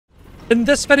In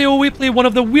this video we play one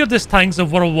of the weirdest tanks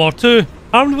of World War II,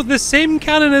 armed with the same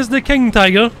cannon as the King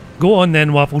Tiger. Go on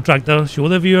then, Waffentrager, show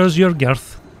the viewers your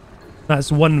girth.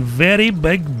 That's one very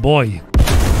big boy.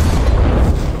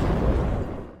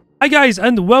 Hi guys,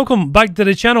 and welcome back to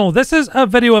the channel. This is a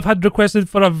video I've had requested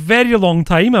for a very long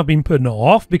time. I've been putting it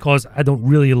off because I don't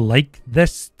really like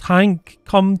this tank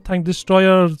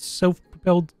destroyer,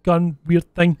 self-propelled gun,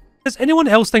 weird thing. Does anyone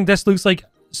else think this looks like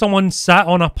someone sat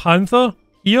on a Panther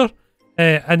here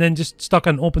and then just stuck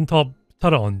an open top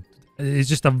turret on? It's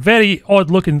just a very odd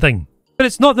looking thing. But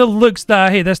it's not the looks that I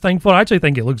hate this tank for. I actually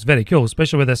think it looks very cool,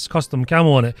 especially with this custom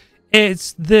camo on it.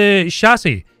 It's the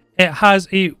chassis. It has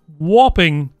a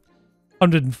whopping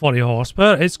 140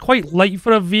 horsepower. It's quite light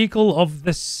for a vehicle of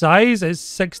this size. It's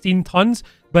 16 tons,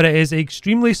 but it is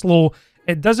extremely slow.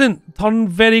 It doesn't turn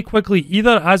very quickly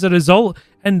either as a result,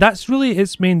 and that's really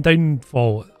its main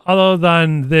downfall. Other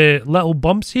than the little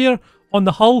bumps here on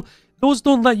the hull, those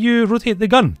don't let you rotate the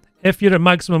gun. If you're at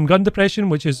maximum gun depression,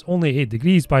 which is only 8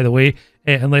 degrees by the way,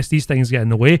 unless these things get in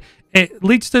the way, it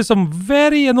leads to some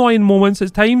very annoying moments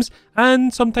at times,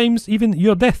 and sometimes even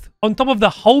your death. On top of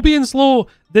the hull being slow,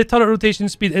 the turret rotation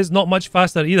speed is not much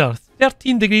faster either.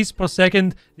 13 degrees per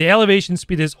second. The elevation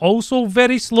speed is also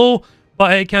very slow,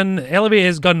 but it can elevate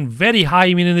its gun very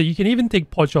high, meaning that you can even take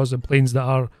pot shots at planes that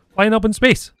are flying up in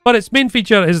space. But its main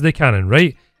feature is the cannon,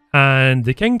 right? And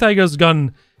the King Tiger's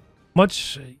gun,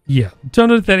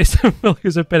 237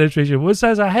 millimeters of penetration, which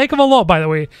says a heck of a lot, by the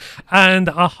way, and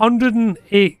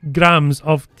 108 grams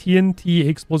of TNT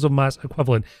explosive mass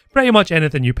equivalent. Pretty much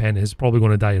anything you pen is probably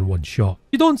going to die in one shot.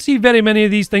 You don't see very many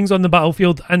of these things on the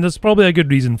battlefield, and there's probably a good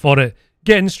reason for it.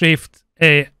 Getting strafed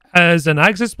as an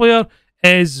Axis player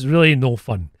is really no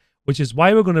fun, which is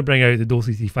why we're going to bring out the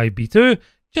WW2,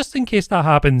 just in case that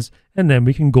happens, and then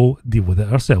we can go deal with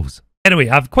it ourselves. Anyway,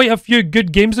 I have quite a few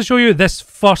good games to show you. This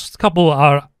first couple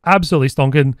are absolutely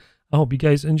stonking. I hope you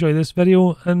guys enjoy this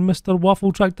video and Mr.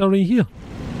 Waffentrager right here.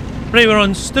 Right, we're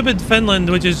on stupid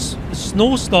Finland, which is a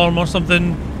snowstorm or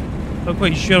something. Not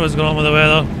quite sure what's going on with the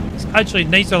weather. It's actually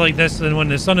nicer like this than when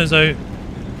the sun is out,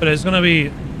 but it's going to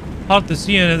be hard to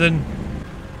see anything.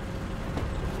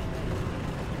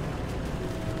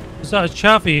 Is that a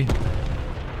chaffee?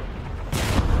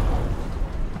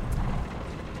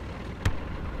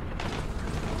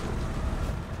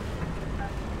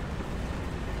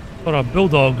 Or a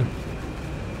bulldog.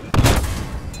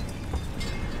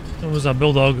 It was a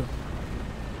bulldog.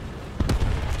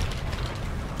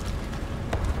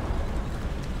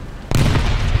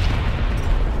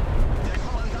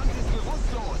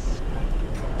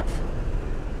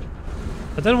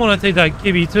 I didn't want to take that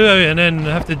KB2 out and then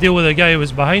have to deal with the guy who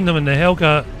was behind them in the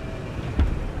Hellcat.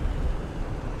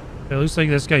 It looks like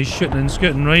this guy's shooting and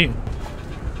scooting, right?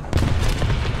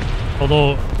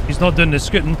 Although he's not doing the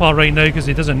scooting part right now because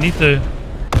he doesn't need to.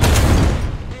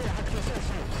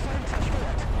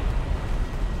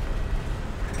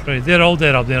 Right, they're all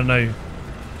dead up there now.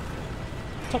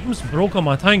 Something's broke on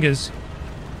my tank. Is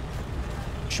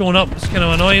showing up. It's kind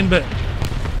of annoying, but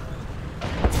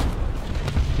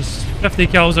these 50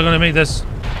 kills are going to make this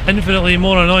infinitely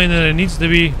more annoying than it needs to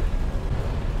be.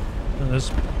 And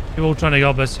there's people trying to get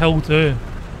up this hill too.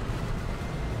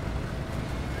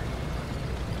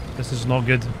 This is not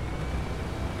good.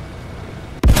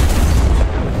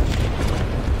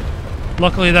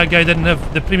 Luckily that guy didn't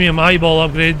have the premium eyeball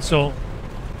upgrade, so...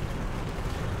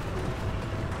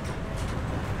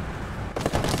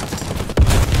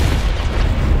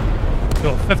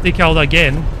 Got 50 killed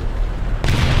again.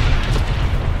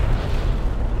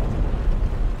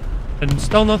 And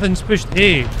still nothing's pushed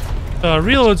A. So a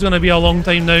reload's going to be a long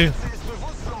time now.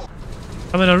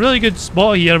 I'm in a really good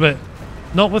spot here, but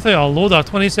not without a loader.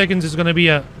 20 seconds is going to be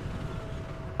a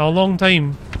long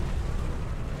time.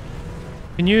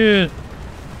 Can you...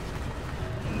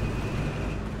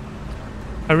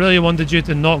 I really wanted you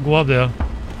to not go up there.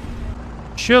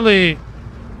 Surely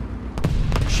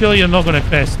you're not going to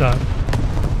crest that.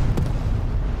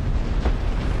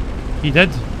 He did.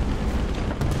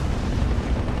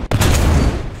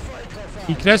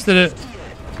 He crested it.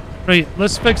 Right,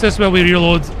 let's fix this while we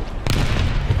reload.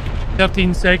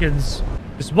 13 seconds.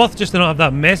 It's worth just to not have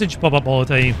that message pop up all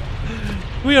the time.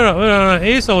 We're on an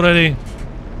ace already.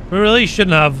 We really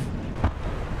shouldn't have.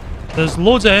 There's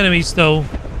loads of enemies still.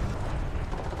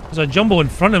 There's a jumbo in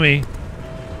front of me.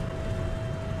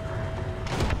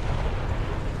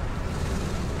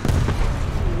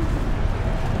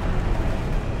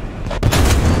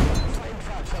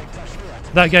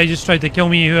 That guy just tried to kill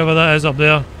me, whoever that is up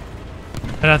there.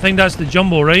 And I think that's the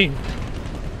jumbo, right?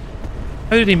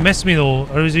 How did he miss me though?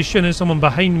 Or was he shooting at someone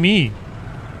behind me?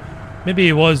 Maybe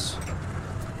he was.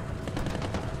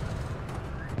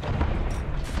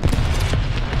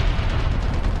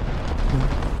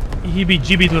 He beat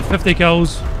GB'd with 50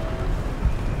 kills.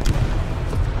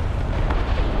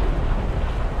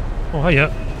 Oh, hiya.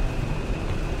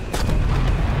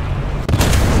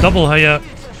 Double hiya.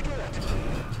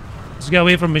 Let's get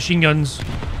away from machine guns.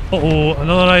 Uh-oh,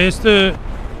 another IS-2.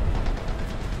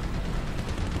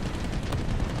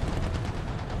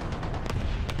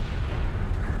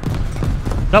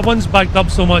 That one's backed up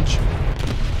so much.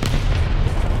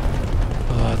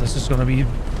 Oh, this is gonna be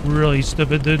really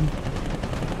stupid, dude.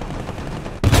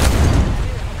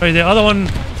 Right, the other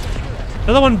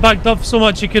one backed up so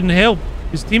much he couldn't help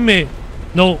his teammate.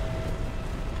 No.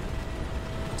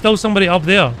 Still somebody up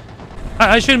there.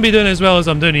 I shouldn't be doing as well as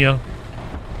I'm doing here.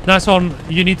 Nashorn,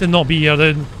 you need to not be here,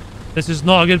 dude. This is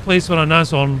not a good place for a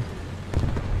Nashorn.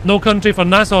 No country for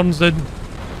Nashorns, dude.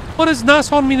 What does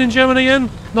Nashorn mean in German again?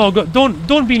 No,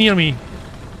 don't be near me.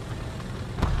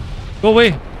 Go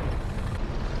away.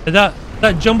 That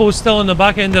jumbo's still on the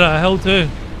back end of that hill too.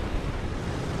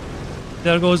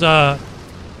 There goes a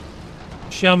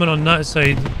Sherman on that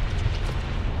side.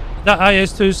 That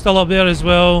IS-2 is still up there as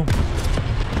well.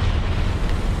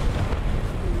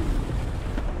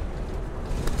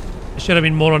 I should have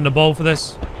been more on the ball for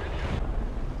this.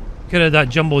 Could have that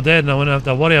jumbo dead and I wouldn't have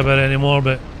to worry about it anymore,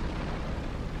 but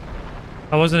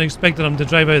I wasn't expecting him to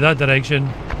drive out that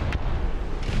direction.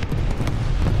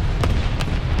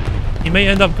 He might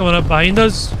end up coming up behind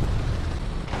us.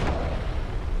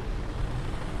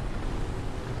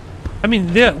 I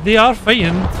mean, they are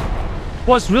fighting.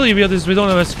 What's really weird is we don't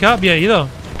have a scap yet either.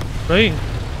 Right?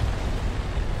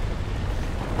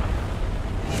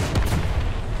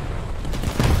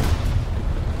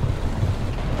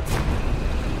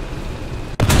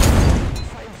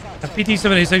 A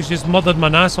PT-76 just murdered my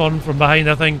Nashorn from behind,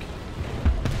 I think.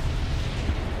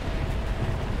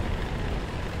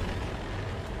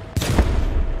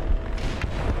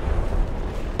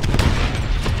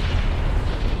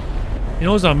 He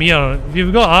knows I'm here. If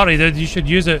you've got Ari, dude, you should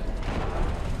use it.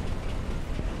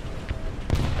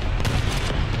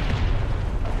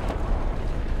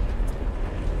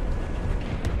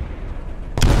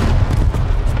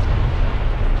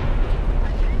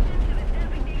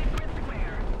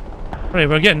 Right,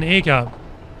 we're getting A-cap.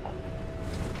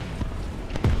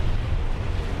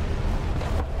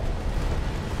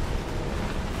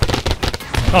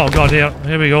 Oh god,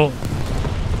 here we go.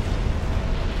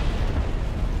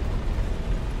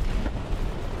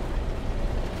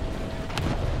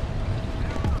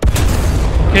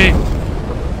 Okay,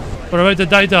 we're about to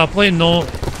die to a plane, no.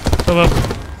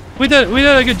 We did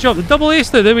a good job. Double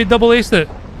aced it, did we? Double aced it.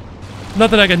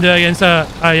 Nothing I can do against a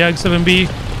YAG-7B.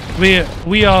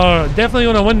 We are definitely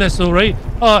going to win this though, right?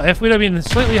 If we'd have been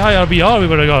slightly higher BR, we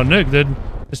would have got a nuke, dude.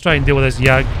 Let's try and deal with this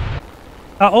YAG.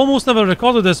 I almost never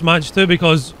recorded this match too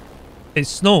because it's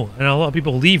snow and a lot of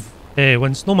people leave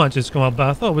when snow matches come up, but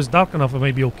I thought it was dark enough it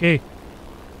might be okay.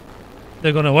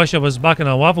 They're going to wish I was back in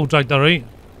a Waffentrager, right?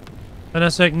 In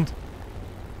a second.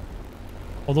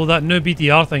 Although that new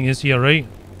BTR thing is here, right?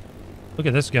 Look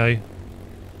at this guy.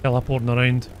 Teleporting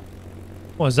around.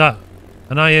 What is that?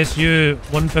 An ISU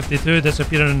 152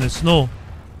 disappearing in the snow.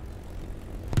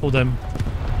 Hold him.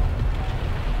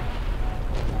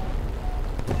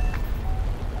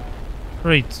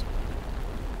 Right.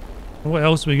 What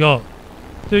else we got?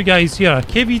 Two guys here. A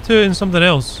KV2 and something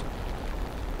else.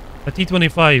 A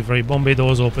T25. Right, Bombay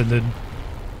doors open, dude.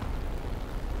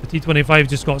 The T25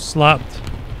 just got slapped.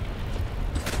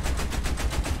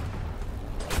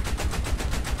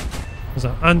 There's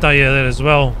an anti-air there as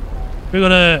well. We're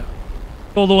gonna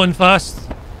go low and fast.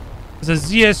 There's a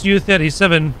ZSU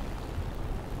 37.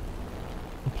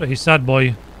 A pretty sad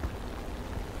boy.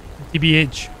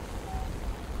 TBH.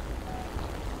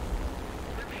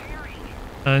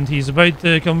 And he's about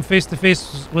to come face to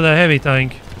face with a heavy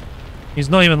tank. He's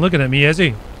not even looking at me, is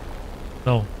he?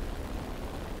 No.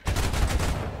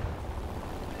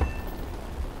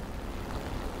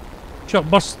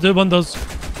 Shot bursts do wonders.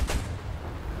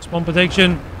 Spawn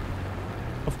protection.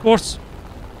 Of course.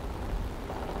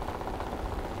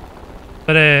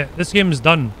 But this game is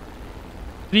done.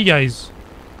 3 guys.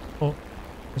 Oh,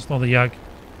 it's not the YAG.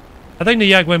 I think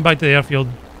the YAG went back to the airfield.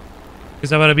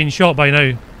 Because I would have been shot by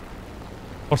now.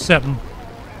 Or certain.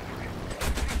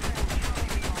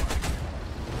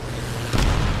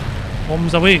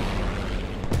 Bombs away.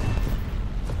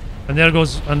 And there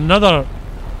goes another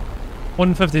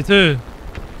 152.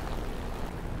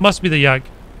 Must be the YAG.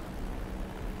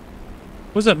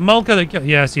 Was it Malka that killed?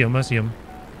 Yeah, I see him.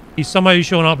 He's somehow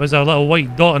showing up as a little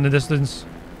white dot in the distance.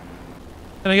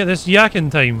 Can I get this yak in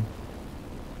time?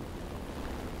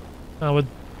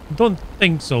 Don't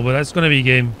think so, but that's going to be a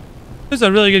game. This is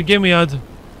a really good game we had.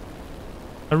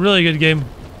 A really good game.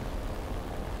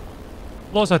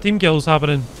 Lots of team kills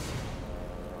happening.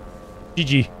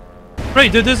 GG.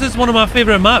 Right, dude, this is one of my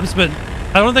favourite maps, but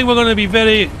I don't think we're going to be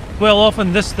very well off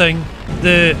on this thing.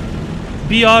 The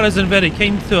BR isn't very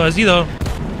kind to us either.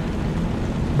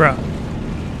 Bruh.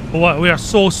 What? We are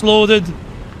so slow, dude.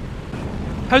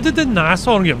 How did the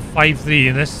Nashorn get 5-3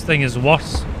 and this thing is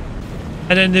worse?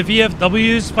 And then the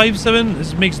VFW's 5-7?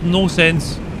 This makes no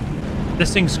sense.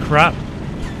 This thing's crap.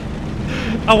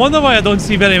 I wonder why I don't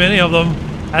see very many of them.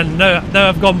 And now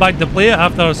I've gone back to play it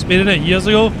after sparing it years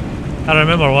ago. I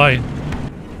remember why.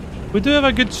 We do have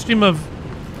a good stream of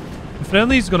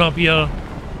friendlies going up here.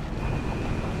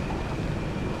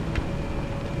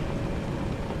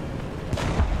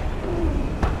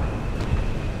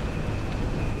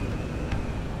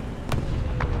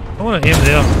 I want to aim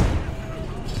there.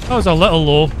 That was a little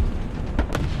low.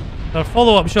 Our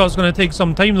follow-up shot's going to take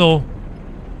some time though.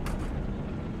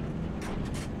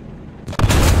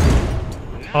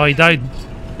 Oh, he died.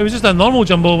 It was just a normal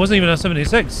jumbo, it wasn't even a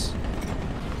 76.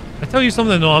 I tell you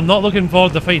something though, I'm not looking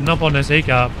forward to fighting up on this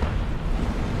A-cap.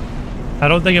 I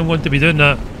don't think I'm going to be doing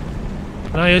that.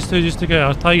 And I used to just took out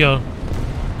our Tiger.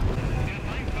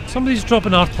 Somebody's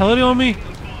dropping artillery on me.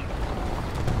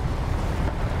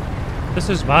 This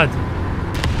is bad.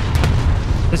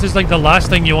 This is like the last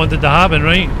thing you wanted to happen,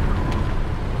 right?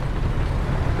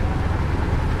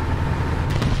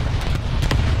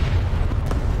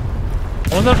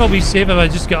 I wonder if I'll be safe if I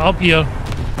just get up here.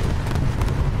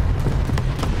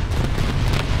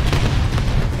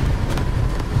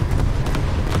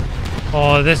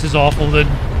 Oh, this is awful, dude.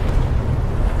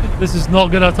 This is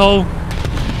not good at all.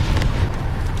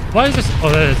 Why is this? Oh,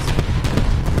 that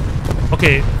is.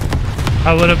 Okay.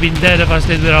 I would have been dead if I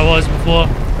stayed where I was before.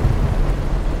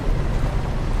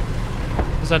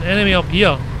 There's an enemy up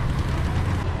here.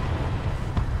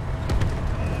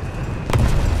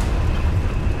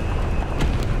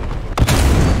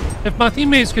 If my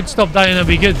teammates could stop dying, that'd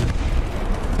be good.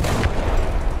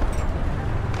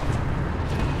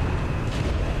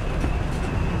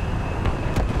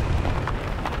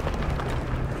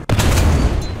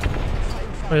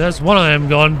 Right, that's one of them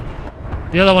gone.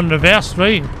 The other one reversed,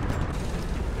 right?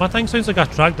 My thing sounds like a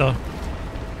tractor.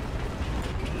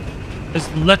 It's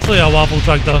literally a Waffle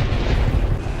tractor.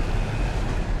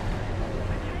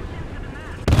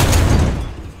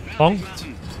 Bonked.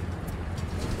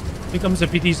 Here comes the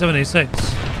PT-76.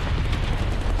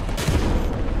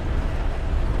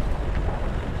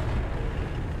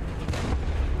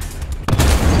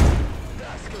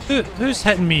 Who's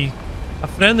hitting me? A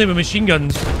friendly with machine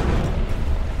guns.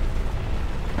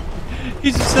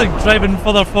 He's just like driving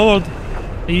further forward.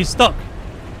 Are you stuck?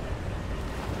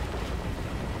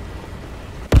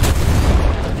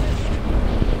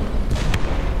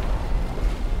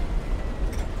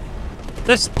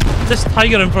 This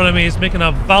Tiger in front of me is making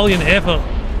a valiant effort.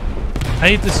 I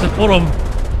need to support him.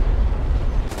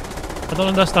 I don't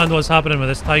understand what's happening with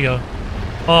this Tiger.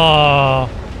 Oh,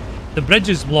 the bridge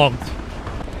is blocked.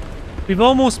 We've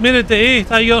almost made it to A,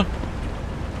 Tiger.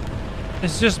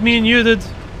 It's just me and you, dude.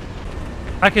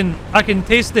 I can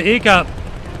taste the A-cap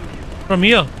from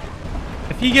here.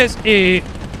 If he gets A,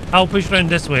 I'll push around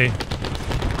this way.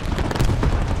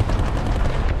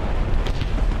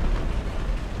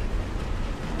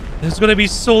 There's going to be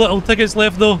so little tickets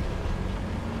left though.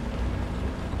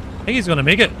 I think he's going to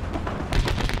make it.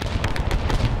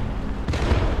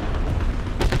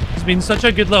 It's been such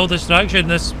a good little distraction,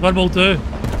 this WW2.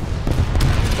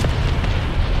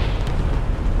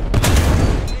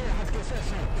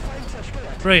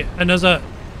 Right, and there's a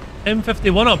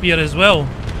M51 up here as well,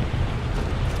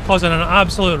 causing an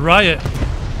absolute riot.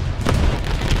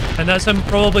 And that's him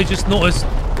probably just noticed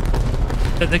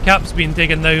that the cap's been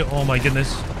taken now. Oh my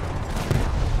goodness.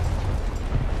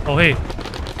 Oh hey,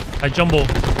 a jumbo.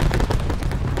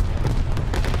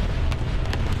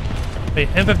 Wait,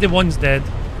 M51's dead.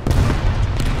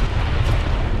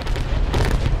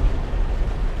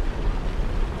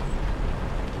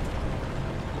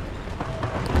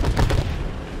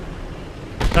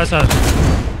 That's a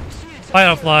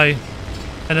Firefly.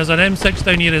 And there's an M6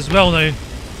 down here as well now.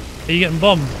 Are you getting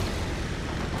bombed?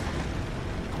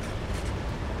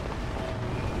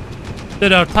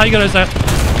 Dude, our Tiger is an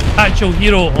actual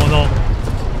hero. Oh no.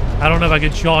 I don't have a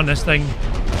good shot on this thing.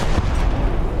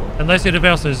 Unless he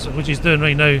reverses, which he's doing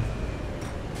right now.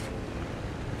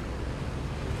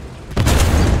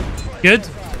 Good.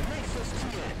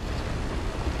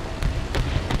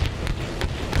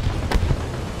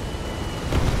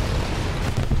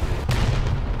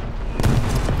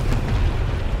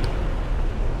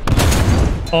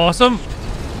 Awesome.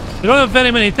 We don't have very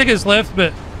many tickets left,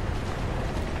 but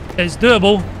it's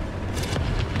doable.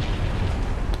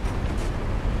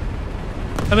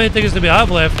 How many tickets do we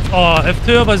have left? Oh, if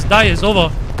 2 of us die, it's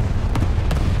over.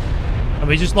 And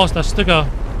we just lost a sticker.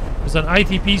 There's an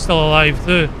ITP still alive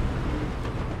too.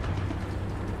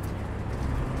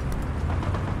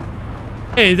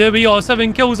 Hey, there we got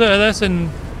 7 kills out of this, and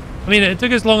I mean, it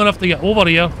took us long enough to get over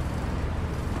here.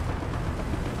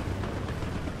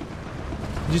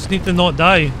 You just need to not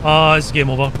die. Ah, it's game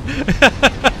over.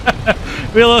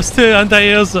 We lost 2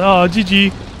 anti-airs. Oh,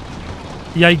 GG.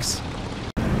 Yikes.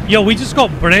 Yo, we just got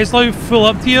Breslau full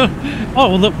up here.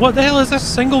 Oh, look, what the hell is this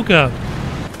single cap?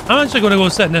 I'm actually going to go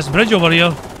sit in this bridge over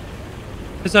here.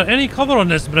 Is there any cover on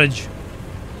this bridge?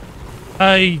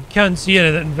 I can't see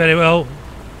anything very well.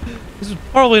 This is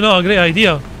probably not a great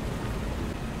idea.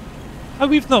 How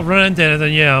we've not run into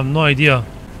anything yet, I have no idea.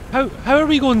 How are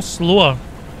we going slower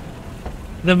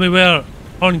than we were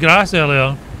on grass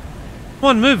earlier? Come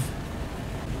on, move.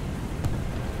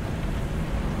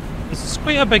 This is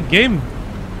quite a big game.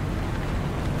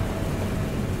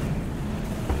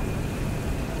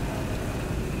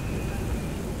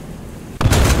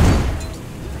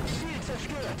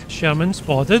 Sherman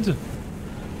spotted.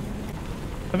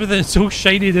 Everything's so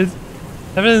shiny, dude.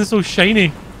 Everything's so shiny.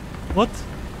 What?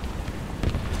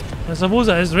 I suppose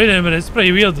it is raining, but it's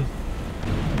pretty weird.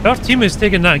 Our team is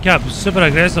taking that cap super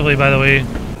aggressively, by the way.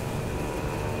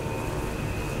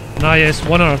 An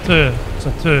IS-1 or 2. It's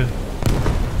a 2.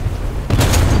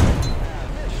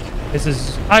 This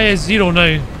is IS-0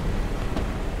 now.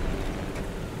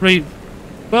 Right.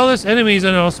 Well, this enemy's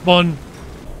in our spawn.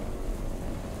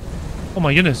 Oh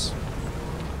my goodness.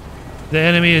 The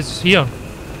enemy is here.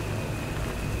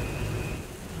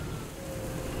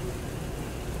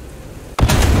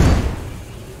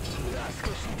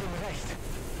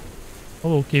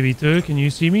 Hello, KV2, can you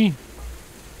see me?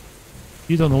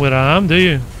 You don't know where I am, do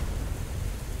you?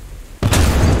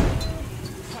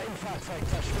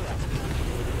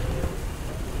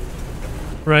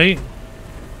 Right.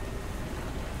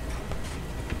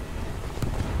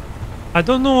 I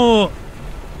don't know.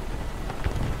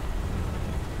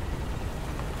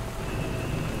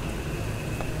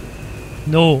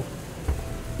 No.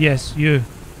 Yes, you.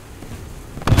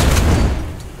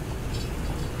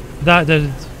 That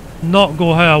did not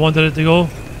go how I wanted it to go.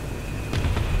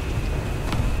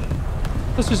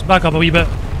 Let's just back up a wee bit.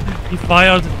 He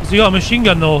fired. Has he got a machine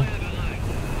gun though?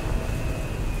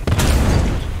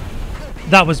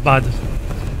 That was bad.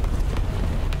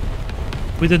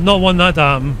 We did not want that to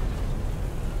happen.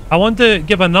 I want to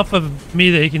give enough of me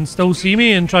that he can still see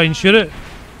me and try and shoot it.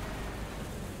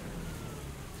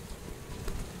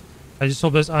 I just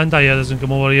hope this anti-air doesn't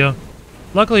come over here.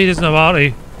 Luckily he doesn't have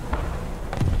arty.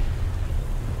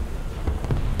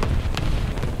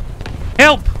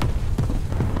 Help!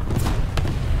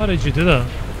 How did you do that?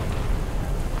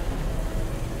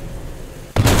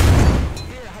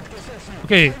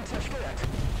 Okay.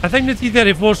 I think the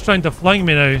T-34 is trying to flank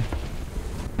me now.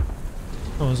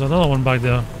 Oh, there's another one back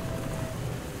there.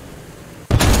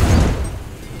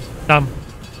 Damn.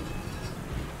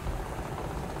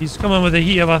 He's coming with the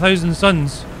heat of 1,000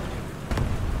 suns.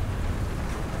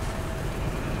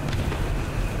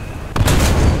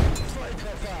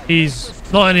 He's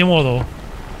not anymore though.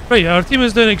 Right, our team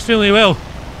is doing extremely well.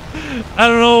 I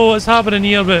don't know what's happening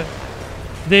here, but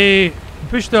they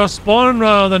pushed their spawn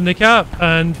rather than the cap,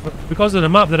 and because of the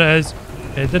map that it is,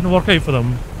 it didn't work out for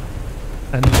them.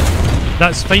 And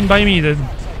that's fine by me, dude.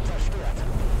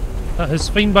 That is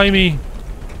fine by me.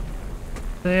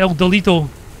 The El Delito.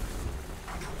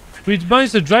 We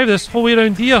managed to drive this whole way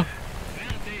around here.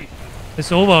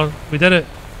 It's over. We did it.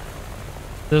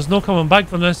 There's no coming back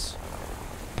from this.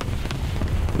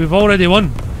 We've already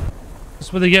won.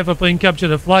 That's what they get for playing capture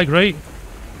the flag, right?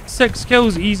 6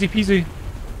 kills, easy peasy.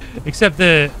 Except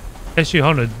the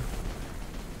SU-100.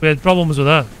 We had problems with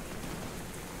that.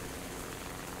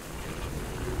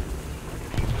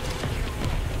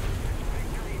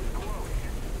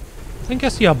 I think I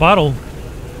see a barrel.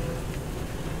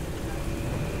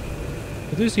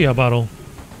 I do see a barrel.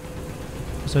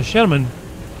 It's a Sherman.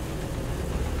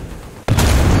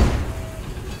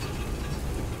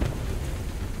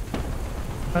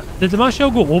 Did my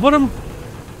shell go over him?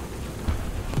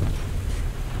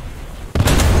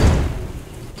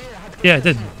 Yeah, it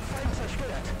did.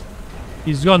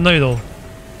 He's gone now though.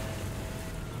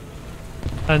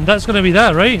 And that's gonna be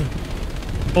that, right?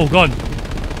 Oh god.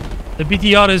 The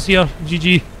BTR is here.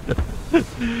 GG.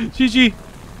 GG.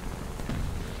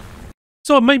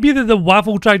 So it might be that the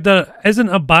Waffentrager isn't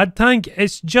a bad tank,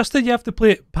 it's just that you have to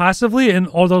play it passively in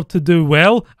order to do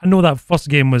well. I know that first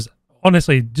game was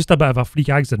honestly just a bit of a freak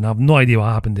accident. I have no idea what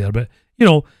happened there, but you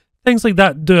know, things like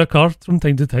that do occur from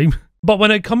time to time. But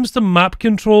when it comes to map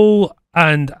control,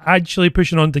 and actually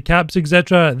pushing on to caps,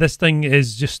 etc., this thing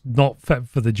is just not fit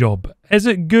for the job. Is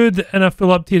it good in a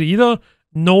full up tier either?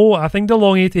 No, I think the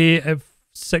long 88 at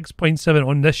 6.7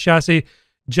 on this chassis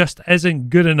just isn't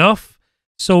good enough.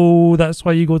 So that's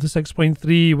why you go to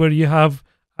 6.3, where you have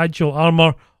actual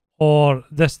armour, or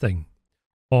this thing,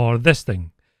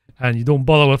 and you don't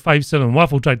bother with 5.7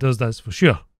 Waffle tractors, that's for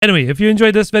sure. Anyway, if you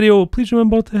enjoyed this video, please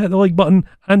remember to hit the like button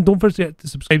and don't forget to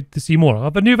subscribe to see more. I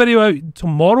have a new video out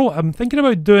tomorrow. I'm thinking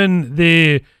about doing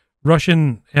the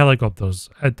Russian helicopters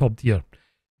at top tier.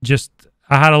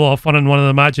 I had a lot of fun in one of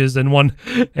the matches and won,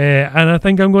 and I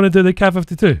think I'm going to do the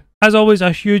K-52. As always,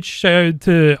 a huge shout out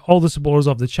to all the supporters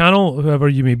of the channel, whoever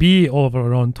you may be,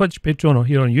 over on Twitch, Patreon, or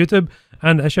here on YouTube,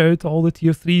 and a shout out to all the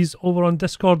tier 3s over on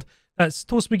Discord. That's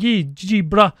Toast McGee, GG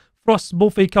Bruh, Frost,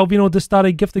 Bofe, Calvino,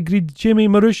 Destari, Gifted Greed, Jamie,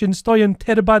 Marushin, Stoyan,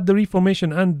 Terabad, The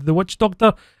Reformation, and The Witch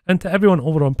Doctor, and to everyone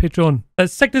over on Patreon.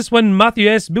 That's Sickness Win, Matthew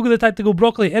S, Boogle the Tactical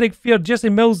Broccoli, Eric Fear, Jesse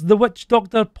Mills, The Witch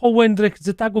Doctor, Paul Wendrick,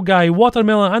 Zetago Guy,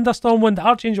 Watermelon, and Stormwind,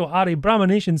 Archangel Ari, Brahma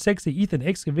Nation, Sexy Ethan,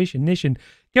 Excavation Nation,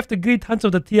 Gifted Greed, Hans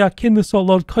of the Tia, Kin the Salt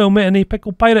Lord, Coil Metany,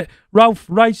 Pickle Pirate, Ralph,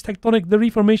 Rage Tectonic, The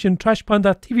Reformation, Trash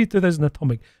Panda, TV2000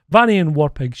 Atomic, Vanian,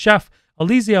 Warpig, Shaft,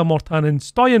 Elysia, Mortanen,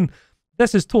 Stoyan,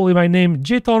 This Is Totally My Name,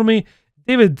 J Tormy,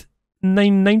 David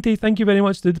 990, thank you very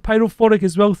much. To Pyrophoric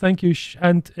as well, thank you,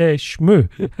 and Shmoo,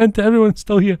 and to everyone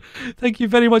still here, thank you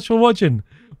very much for watching.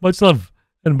 Much love,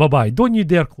 and bye bye. Don't you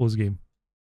dare close game.